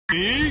Go!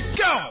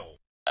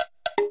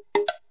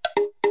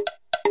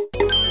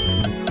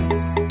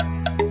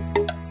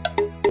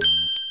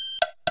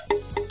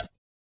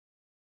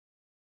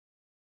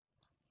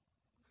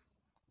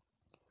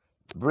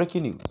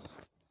 Breaking news.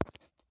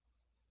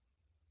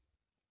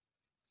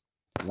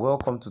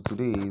 Welcome to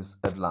today's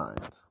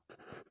headlines.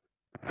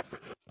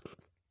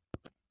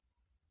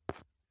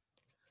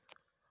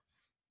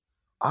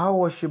 How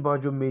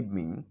Osinbajo made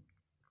me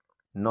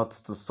not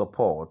to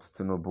support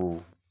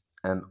Tinubu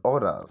and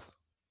others.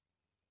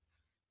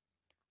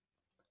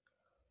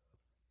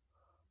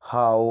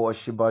 How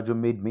Osinbajo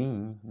made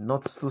me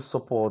not to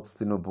support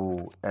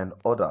Tinubu and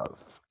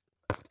others.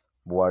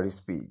 Buhari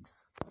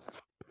speaks.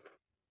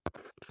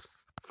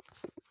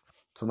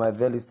 To my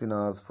dear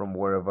listeners from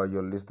wherever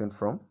you're listening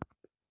from,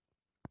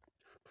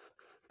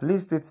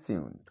 please stay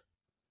tuned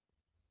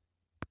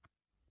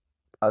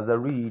as I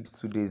read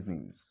today's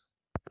news.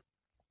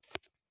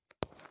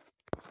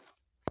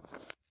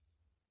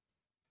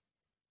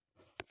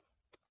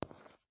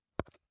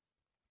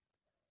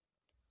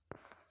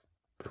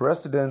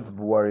 President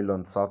Buhari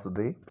on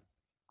Saturday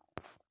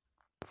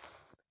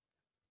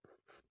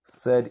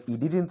said he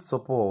didn't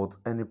support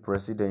any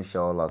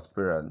presidential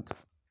aspirant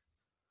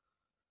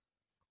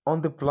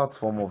on the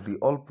platform of the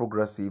All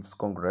Progressives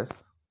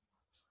Congress,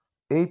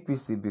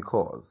 APC,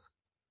 because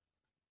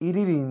he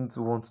didn't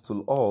want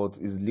to halt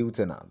his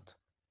lieutenant,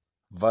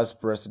 Vice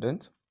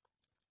President,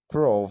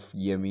 Prof.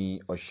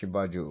 Yemi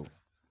Osinbajo.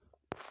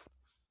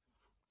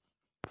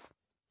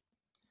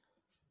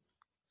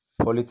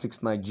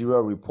 Politics Nigeria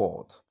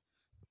report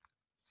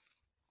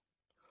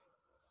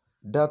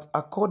that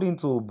according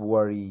to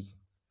Buhari,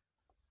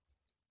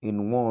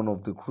 in one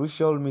of the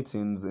crucial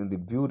meetings in the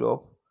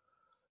build-up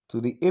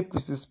to the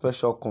APC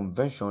special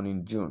convention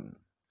in June,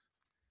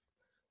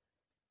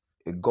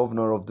 a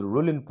governor of the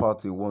ruling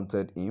party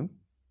wanted him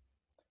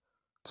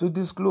to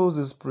disclose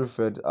his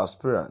preferred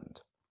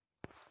aspirant,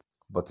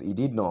 but he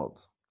did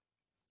not,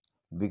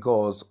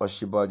 because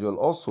Osinbajo,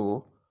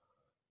 also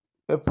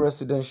a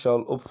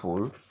presidential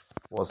hopeful,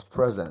 was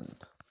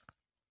present.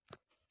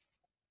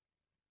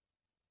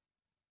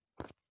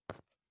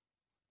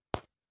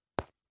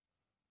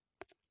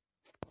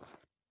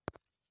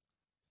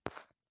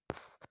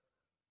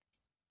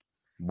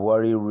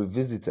 Buhari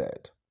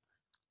revisited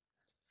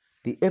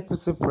the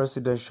APC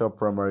presidential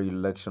primary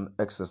election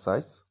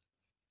exercise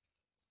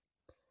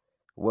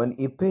when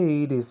he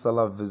paid a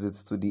Salah visit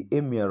to the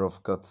Emir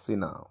of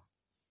Katsina,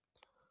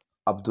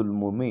 Abdul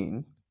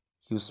Mumin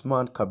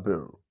Usman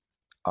Kabir,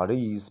 at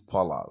his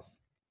palace.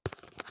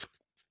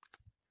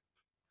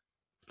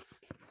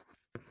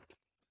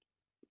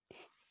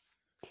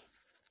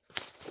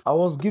 I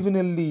was given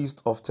a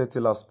list of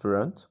 30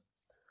 aspirants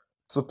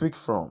to pick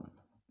from.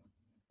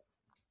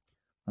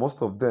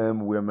 Most of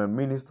them were my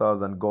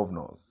ministers and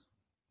governors.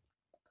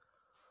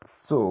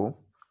 So,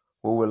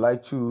 who will I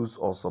choose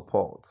or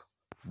support?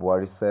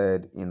 Buhari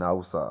said in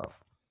Hausa.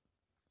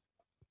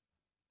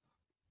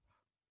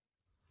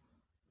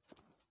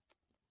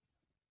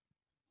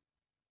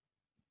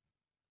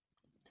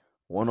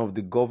 One of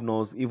the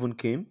governors even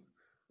came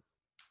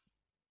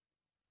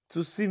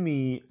to see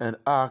me and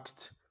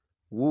asked,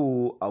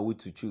 who are we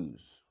to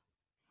choose?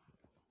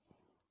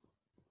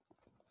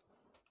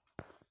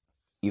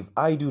 If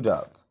I do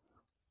that,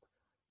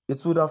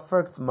 it would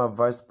affect my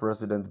vice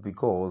president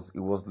because he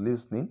was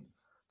listening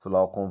to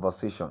our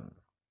conversation.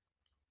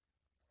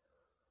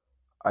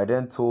 I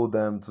then told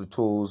them to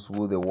choose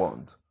who they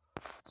want,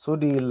 so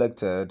they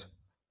elected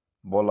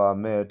Bola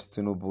Ahmed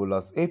Tinubu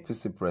as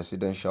APC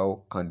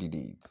presidential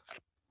candidate.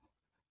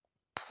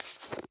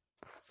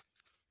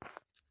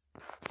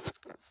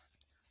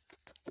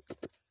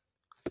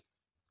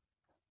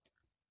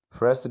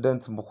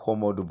 President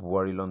Muhammadu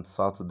Buhari on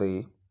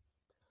Saturday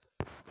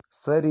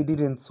said he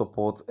didn't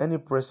support any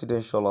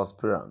presidential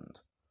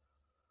aspirant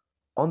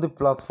on the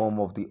platform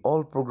of the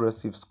All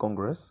Progressives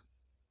Congress,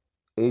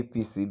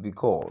 APC,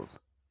 because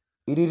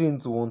he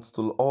didn't want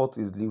to halt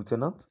his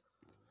lieutenant,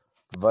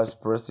 Vice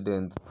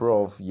President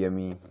Prof.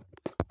 Yemi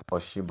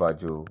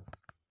Osinbajo.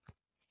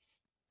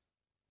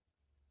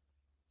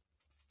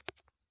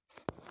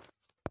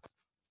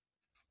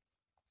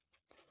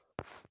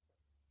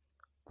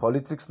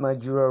 Politics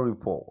Nigeria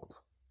report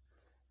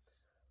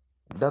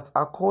that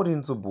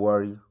according to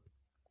Buhari,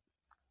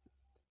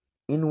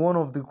 in one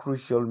of the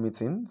crucial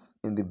meetings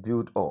in the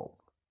build-up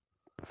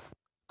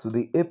to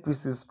the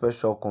APC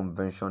special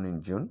convention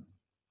in June,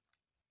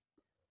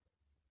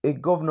 a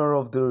governor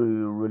of the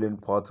ruling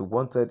party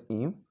wanted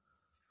him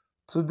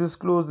to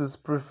disclose his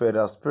preferred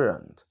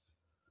aspirant,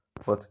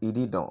 but he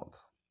did not,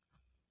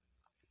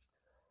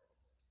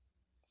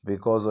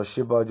 because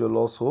Osinbajo,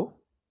 also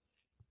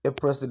a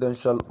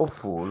presidential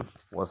hopeful,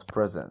 was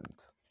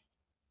present.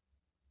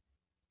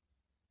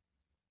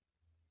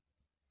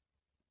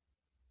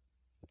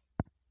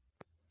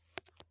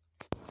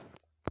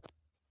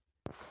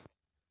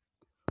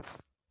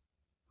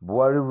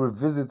 Buhari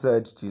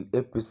revisited the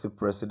APC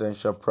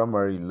presidential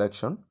primary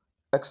election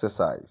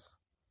exercise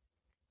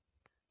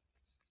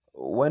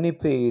when he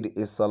paid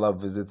a Salah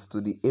visit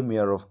to the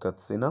Emir of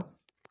Katsina,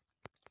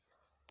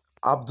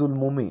 Abdul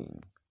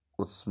Mumin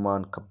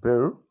Usman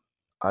Kabir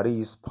at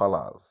his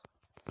palace.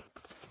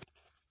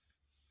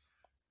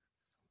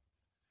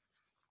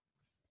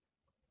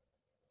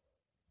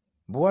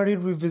 Buhari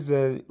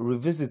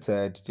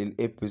revisited the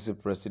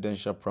APC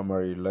presidential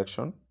primary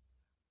election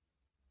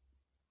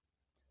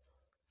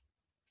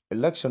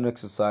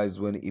exercise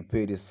when he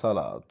paid a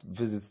salat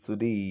visit to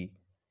the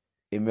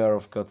Emir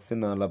of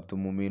Katsina Abdul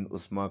Mumin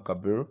Usman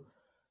Kabir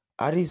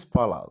at his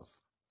palace.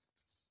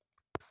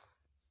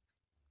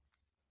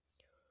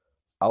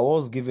 I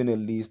was given a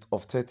list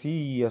of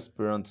 30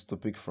 aspirants to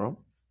pick from.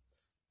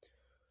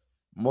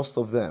 Most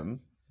of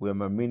them were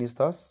my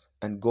ministers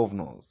and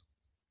governors.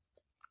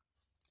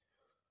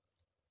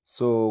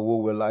 So who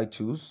will I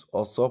choose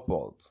or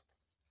support?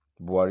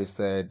 Buhari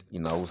said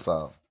in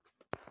Hausa.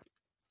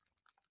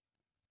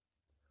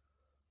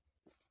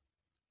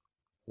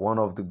 One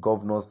of the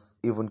governors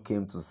even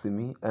came to see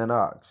me and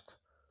asked,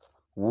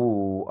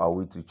 who are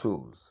we to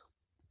choose?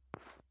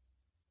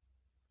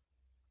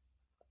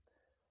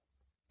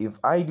 If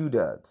I do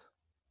that,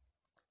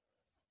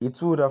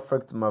 it would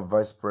affect my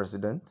vice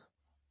president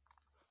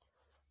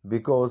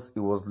because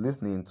he was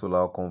listening to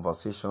our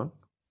conversation.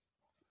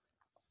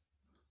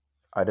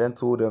 I then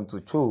told them to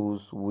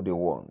choose who they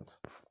want.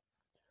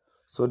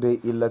 So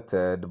they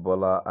elected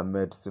Bola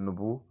Ahmed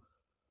Tinubu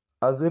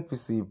as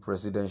APC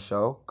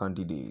presidential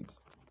candidate.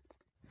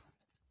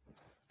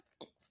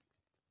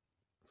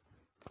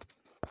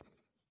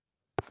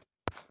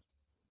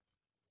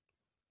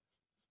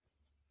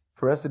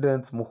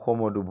 President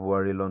Muhammadu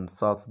Buhari on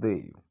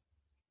Saturday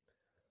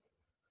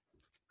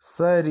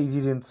said he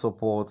didn't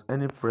support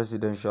any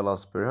presidential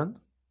aspirant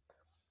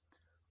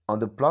on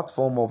the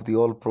platform of the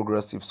All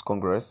Progressives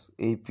Congress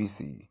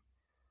 (APC)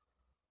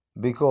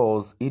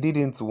 because he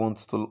didn't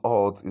want to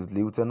hurt his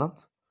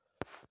lieutenant,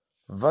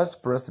 Vice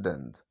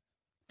President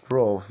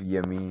Prof.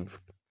 Yemi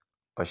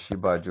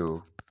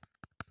Osinbajo.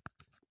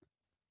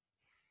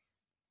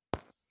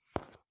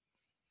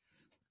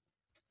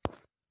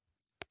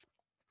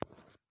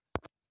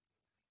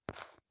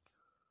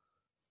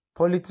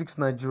 Politics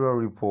Nigeria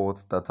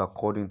reports that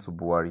according to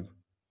Buhari,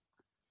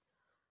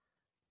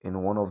 in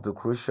one of the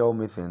crucial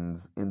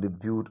meetings in the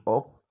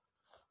build-up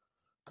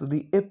to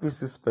the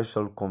APC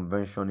Special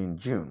Convention in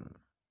June,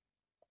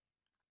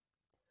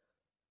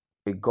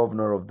 a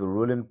governor of the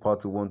ruling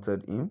party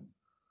wanted him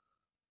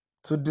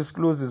to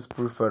disclose his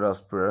preferred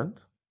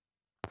aspirant,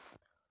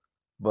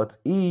 but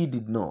he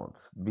did not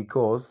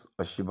because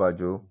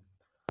Osinbajo,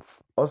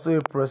 also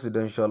a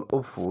presidential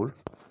hopeful,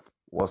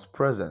 was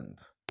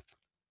present.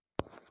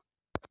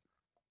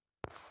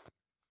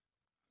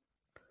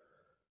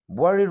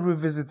 Buhari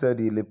revisited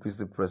the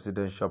APC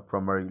presidential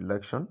primary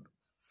election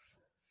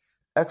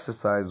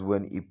exercise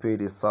when he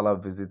paid a salah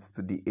visit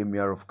to the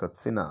Emir of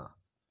Katsina,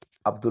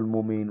 Abdul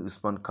Mumin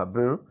Usman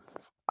Kabir,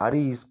 at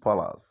his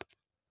palace.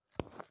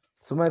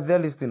 To my dear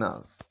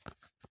listeners,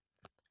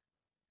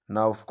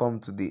 now we've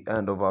come to the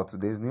end of our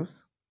today's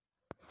news.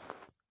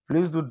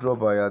 Please do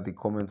drop by at the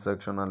comment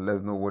section and let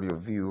us know what your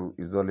view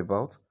is all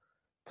about.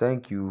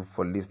 Thank you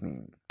for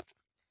listening.